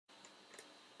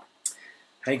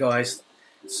Hey guys,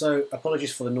 so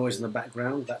apologies for the noise in the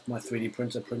background. That's my 3D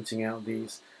printer printing out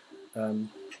these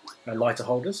lighter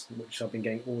holders, which I've been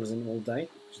getting orders in all day,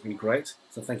 which has been great.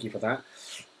 So thank you for that.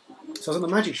 So I was in the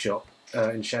magic shop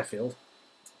in Sheffield,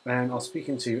 and I was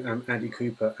speaking to Andy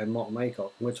Cooper and Mark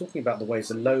Maycock, and we're talking about the ways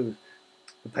to load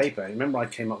the paper. And remember, I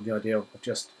came up with the idea of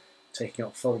just taking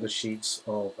up folder sheets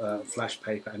of flash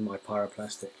paper and my Pyro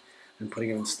Plastic and putting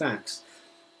them in stacks.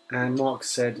 And Mark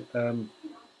said,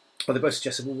 well, they both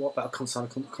suggested, well, what about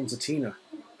a concertina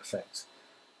effect?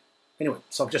 Anyway,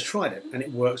 so I've just tried it, and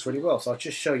it works really well. So I'll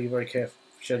just show you very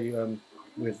carefully,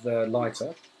 with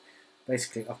lighter.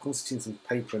 Basically, I've concertinaed some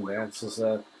paper in there. This is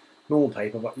normal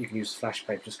paper, but you can use flash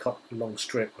paper. Just cut a long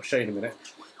strip. I'll show you in a minute.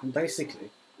 And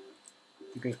basically,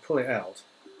 you can just pull it out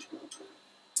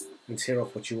and tear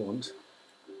off what you want,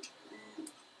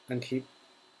 and keep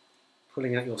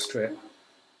pulling out your strip,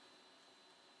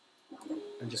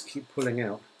 and just keep pulling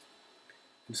out.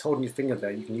 Just holding your finger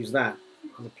there, you can use that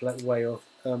as a way of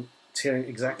tearing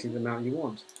exactly the amount you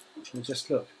want. And just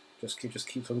look, just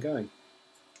keeps on going.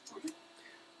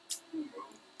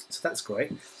 So that's great.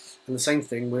 And the same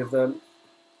thing with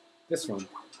this one.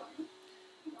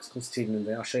 It's concertina in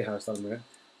there. I'll show you how it's done in a minute.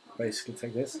 Basically,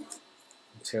 take this and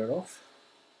tear it off,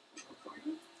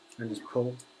 and just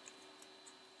pull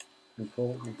and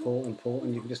pull and pull and pull,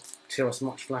 and you can just tear as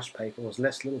much flash paper or as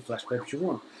less little flash paper as you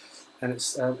want, and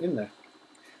it's in there.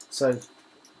 So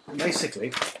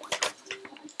basically,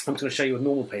 I'm going to show you a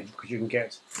normal paper because you can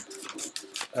get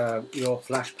your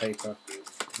flash paper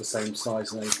the same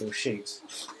size in A4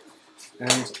 sheets.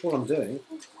 And all I'm doing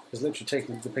is literally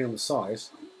taking, depending on the size,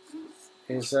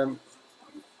 is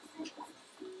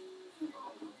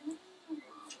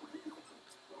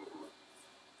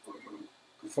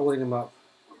folding them up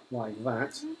like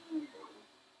that.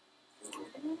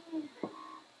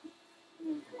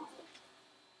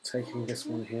 Taking this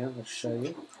one here, I'll show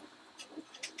you,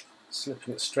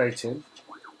 slipping it straight in,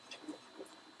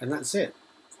 and that's it.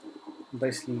 And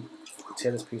basically,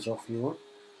 tear this piece off if you want.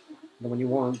 And then when you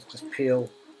want, just peel,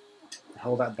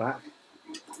 hold that back,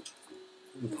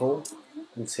 and pull,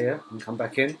 and tear, and come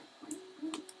back in,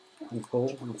 and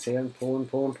pull, and tear, and pull,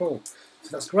 and pull, and pull.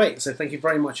 So that's great. So thank you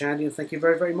very much, Andy, and thank you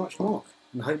very, very much, Mark.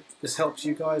 And I hope this helps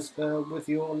you guys with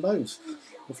your loads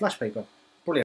of flash paper.